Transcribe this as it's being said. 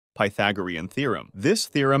Pythagorean Theorem. This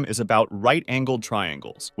theorem is about right-angled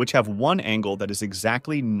triangles, which have one angle that is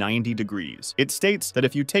exactly 90 degrees. It states that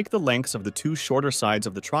if you take the lengths of the two shorter sides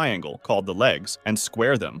of the triangle, called the legs, and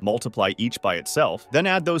square them, multiply each by itself, then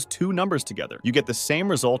add those two numbers together, you get the same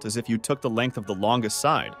result as if you took the length of the longest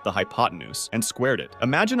side, the hypotenuse, and squared it.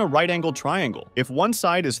 Imagine a right-angled triangle. If one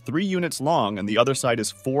side is 3 units long and the other side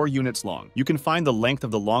is 4 units long, you can find the length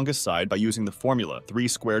of the longest side by using the formula 3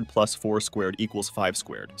 squared plus 4 squared equals 5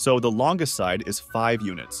 squared. So the longest side is 5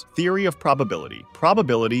 units. Theory of probability.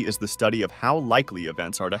 Probability is the study of how likely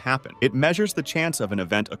events are to happen. It measures the chance of an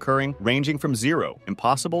event occurring ranging from 0,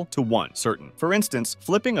 impossible, to 1, certain. For instance,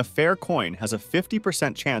 flipping a fair coin has a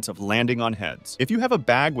 50% chance of landing on heads. If you have a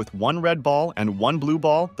bag with 1 red ball and 1 blue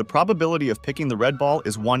ball, the probability of picking the red ball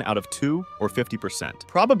is 1 out of 2, or 50%.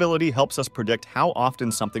 Probability helps us predict how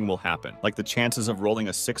often something will happen, like the chances of rolling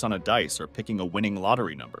a 6 on a dice or picking a winning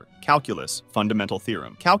lottery number. Calculus, fundamental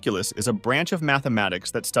theorem. Calculus is a branch of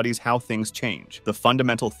mathematics that studies how things change. The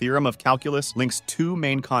fundamental theorem of calculus links two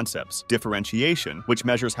main concepts: differentiation, which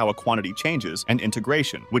measures how a quantity changes, and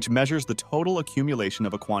integration, which measures the total accumulation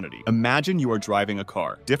of a quantity. Imagine you are driving a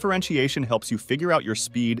car. Differentiation helps you figure out your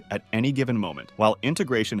speed at any given moment, while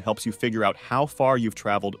integration helps you figure out how far you've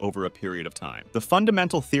traveled over a period of time. The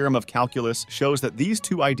fundamental theorem of calculus shows that these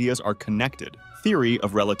two ideas are connected. Theory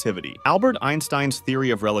of relativity. Albert Einstein's theory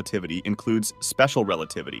of relativity includes special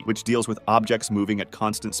relativity, which deals with objects moving at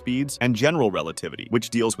constant speeds, and general relativity, which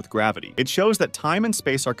deals with gravity. It shows that time and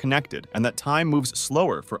space are connected, and that time moves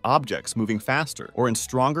slower for objects moving faster or in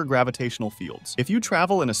stronger gravitational fields. If you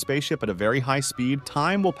travel in a spaceship at a very high speed,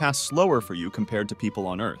 time will pass slower for you compared to people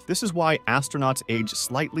on Earth. This is why astronauts age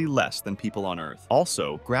slightly less than people on Earth.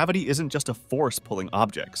 Also, gravity isn't just a force pulling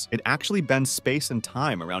objects. It actually bends space and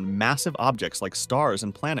time around massive objects like stars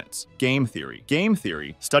and planets. Game theory. Game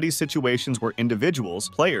theory studies situations where individuals,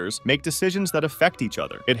 players, make decisions that affect each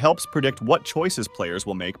other. It helps predict what choices players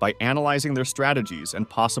will make by analyzing their strategies and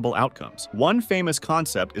possible outcomes. One famous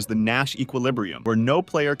concept is the Nash equilibrium, where no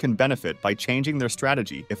player can benefit by changing their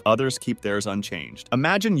strategy if others keep theirs unchanged.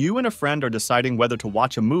 Imagine you and a friend are deciding whether to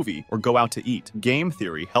watch a movie or go out to eat. Game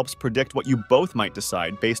theory helps predict what you both might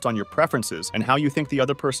decide based on your preferences and how you think the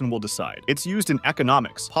other person will decide. It's used in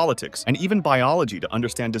economics, politics, and even biology to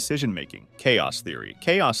understand decision-making. Chaos theory.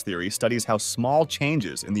 Chaos theory studies how small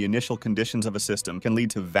changes in the initial conditions of a system can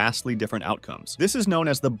lead to vastly different outcomes. This is known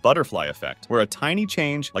as the butterfly effect, where a tiny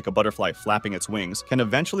change, like a butterfly flapping its wings, can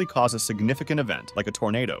eventually cause a significant event, like a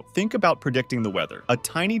tornado. Think about predicting the weather. A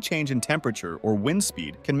tiny change in temperature or wind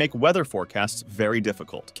speed can make weather forecasts very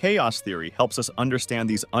difficult. Chaos theory helps us understand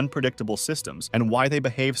these unpredictable systems and why they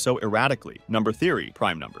behave so erratically. Number theory.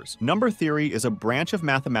 Prime numbers. Number theory is a branch of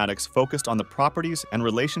mathematics focused on the properties and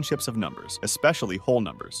relationships of numbers, especially whole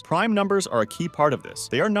numbers. Prime numbers are a key part of this.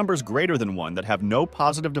 They are numbers greater than 1 that have no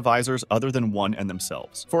positive divisors other than 1 and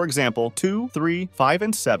themselves. For example, 2, 3, 5,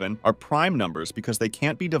 and 7 are prime numbers because they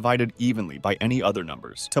can't be divided evenly by any other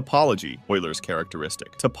numbers. Topology, Euler's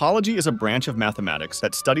characteristic. Topology is a branch of mathematics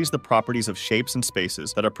that studies the properties of shapes and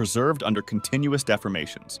spaces that are preserved under continuous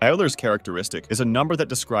deformations. Euler's characteristic is a number that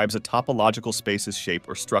describes a topological space's shape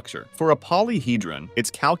or structure. For a polyhedron,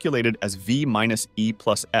 it's calculated as v minus e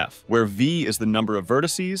plus f, where v is the number of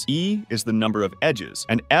vertices, e is the number of edges,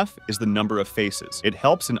 and f is the number of faces. It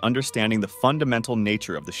helps in understanding the fundamental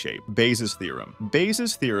nature of the shape. Bayes' theorem.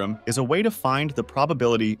 Bayes' theorem is a way to find the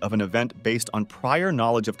probability of an event based on prior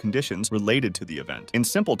knowledge of conditions related to the event. In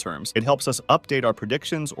simple terms, it helps us update our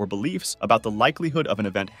predictions or beliefs about the likelihood of an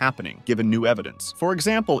event happening, given new evidence. For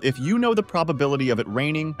example, if you know the probability of it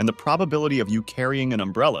raining and the probability of you carrying an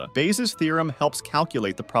umbrella, Bayes' theorem helps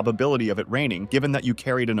calculate the probability of it raining given that you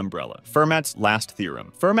carried an umbrella. Fermat's last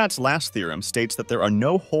theorem. Fermat's last theorem states that there are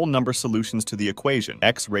no whole number solutions to the equation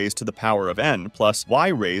x raised to the power of n plus y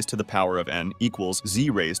raised to the power of n equals z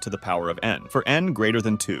raised to the power of n for n greater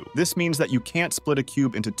than 2. This means that you can't split a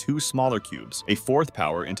cube into 2 smaller cubes, a fourth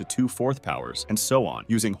power into 2 fourth powers, and so on,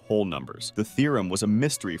 using whole numbers. The theorem was a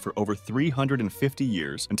mystery for over 350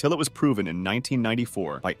 years until it was proven in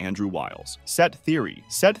 1994 by Andrew Wiles. Set theory.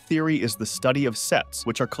 Set theory is the study of sets,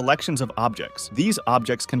 which are collections of objects. These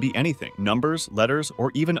objects can be anything: numbers, letters,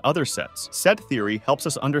 or even other sets. Set theory helps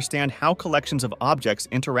us understand how collections of objects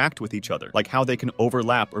interact with each other, like how they can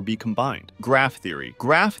overlap or be combined. Graph theory.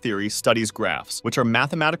 Graph theory studies graphs, which are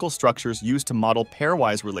mathematical structures used to model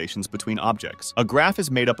pairwise relations between objects. A graph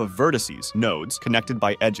is made up of vertices, nodes, connected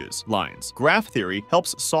by edges, lines. Graph theory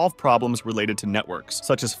helps solve problems related to networks,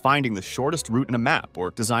 such as finding the shortest route in a map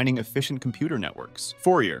or designing efficient computer networks.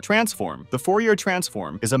 Fourier Transform. The Fourier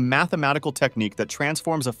Transform is a mathematical technique that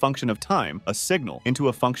transforms a function of time, a signal, into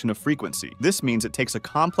a function of frequency. This This means it takes a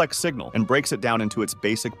complex signal and breaks it down into its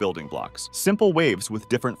basic building blocks, simple waves with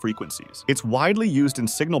different frequencies. It's widely used in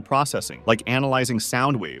signal processing, like analyzing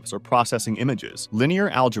sound waves or processing images. Linear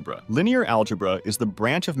algebra. Linear algebra is the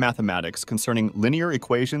branch of mathematics concerning linear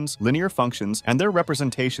equations, linear functions, and their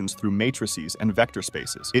representations through matrices and vector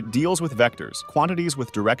spaces. It deals with vectors, quantities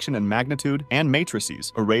with direction and magnitude, and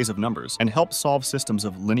matrices, arrays of numbers, and helps solve systems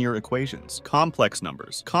of linear equations. Complex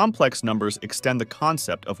numbers. Complex numbers extend the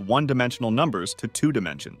concept of one-dimensional numbers to two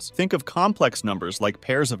dimensions. Think of complex numbers like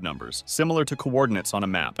pairs of numbers, similar to coordinates on a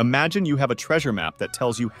map. Imagine you have a treasure map that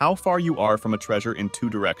tells you how far you are from a treasure in two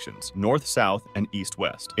directions, north-south and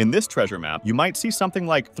east-west. In this treasure map, you might see something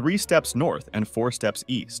like 3 steps north and 4 steps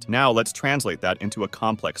east. Now let's translate that into a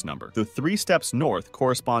complex number. The 3 steps north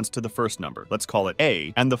corresponds to the first number, let's call it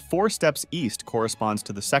A, and the 4 steps east corresponds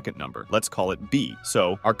to the second number, let's call it B.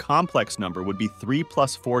 So our complex number would be 3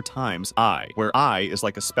 plus 4 times I, where I is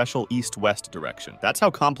like a special east-west direction. That's how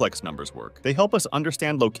complex numbers work. They help us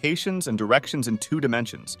understand locations and directions in two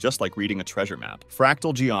dimensions, just like reading a treasure map.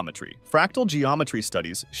 Fractal geometry. Fractal geometry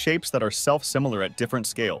studies shapes that are self-similar at different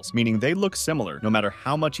scales, meaning they look similar no matter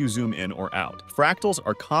how much you zoom in or out. Fractals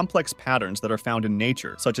are complex patterns that are found in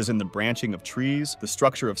nature, such as in the branching of trees, the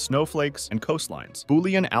structure of snowflakes, and coastlines.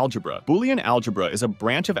 Boolean algebra. Boolean algebra is a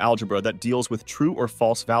branch of algebra that deals with true or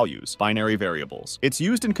false values, binary variables. It's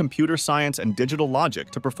used in computer science and digital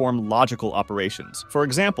logic to perform logical operations. For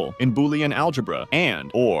example, in Boolean algebra,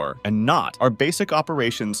 and, or, and not are basic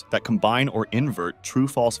operations that combine or invert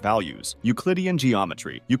true-false values. Euclidean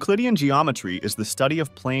geometry. Euclidean geometry is the study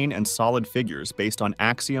of plane and solid figures based on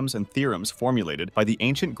axioms and theorems formulated by the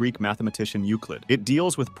ancient Greek mathematician Euclid. It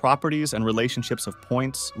deals with properties and relationships of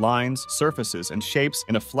points, lines, surfaces, and shapes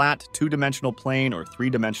in a flat, two-dimensional plane or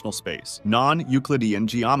three-dimensional space. Non-Euclidean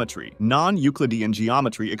geometry. Non-Euclidean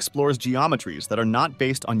geometry explores geometries that are not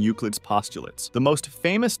based on Euclid's postulates. The most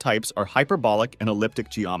famous types are hyperbolic and elliptic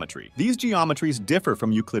geometry. These geometries differ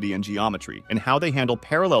from Euclidean geometry in how they handle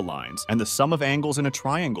parallel lines and the sum of angles in a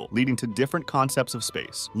triangle, leading to different concepts of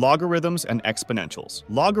space. Logarithms and exponentials.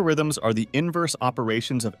 Logarithms are the inverse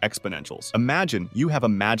operations of exponentials. Imagine you have a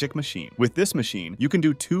magic machine. With this machine, you can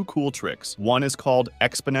do two cool tricks. One is called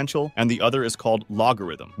exponential and the other is called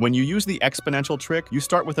logarithm. When you use the exponential trick, you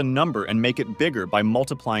start with a number and make it bigger by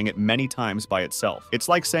multiplying it many times by itself. It's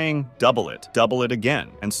like saying double it again,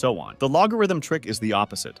 and so on. The logarithm trick is the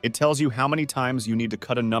opposite. It tells you how many times you need to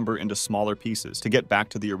cut a number into smaller pieces to get back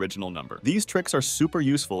to the original number. These tricks are super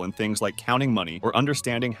useful in things like counting money or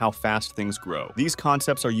understanding how fast things grow. These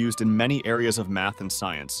concepts are used in many areas of math and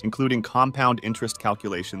science, including compound interest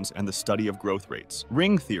calculations and the study of growth rates.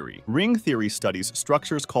 Ring theory. Ring theory studies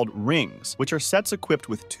structures called rings, which are sets equipped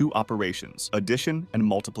with two operations, addition and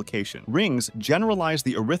multiplication. Rings generalize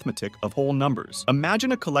the arithmetic of whole numbers.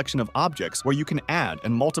 Imagine a collection of objects where you can add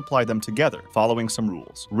and multiply them together, following some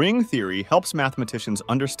rules. Ring theory helps mathematicians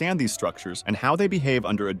understand these structures and how they behave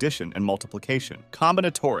under addition and multiplication.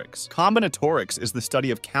 Combinatorics. Combinatorics is the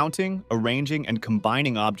study of counting, arranging, and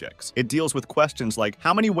combining objects. It deals with questions like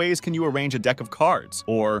how many ways can you arrange a deck of cards,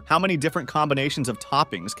 or how many different combinations of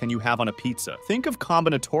toppings can you have on a pizza. Think of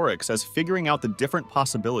combinatorics as figuring out the different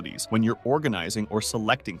possibilities when you're organizing or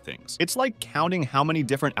selecting things. It's like counting how many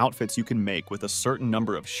different outfits you can make with a certain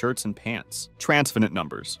number of shirts and pants. Transfinite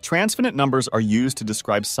numbers. Transfinite numbers are used to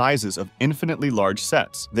describe sizes of infinitely large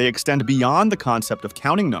sets. They extend beyond the concept of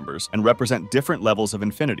counting numbers and represent different levels of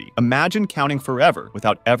infinity. Imagine counting forever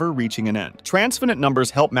without ever reaching an end. Transfinite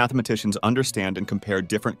numbers help mathematicians understand and compare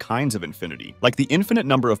different kinds of infinity, like the infinite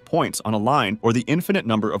number of points on a line or the infinite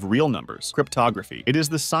number of real numbers. Cryptography. It is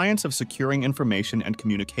the science of securing information and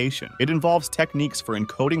communication. It involves techniques for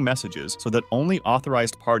encoding messages so that only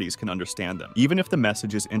authorized parties can understand them, even if the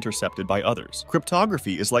message is intercepted by others.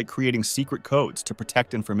 Cryptography is like creating secret codes to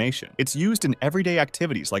protect information. It's used in everyday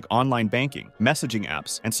activities like online banking, messaging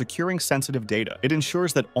apps, and securing sensitive data. It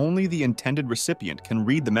ensures that only the intended recipient can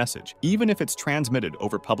read the message, even if it's transmitted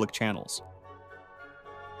over public channels.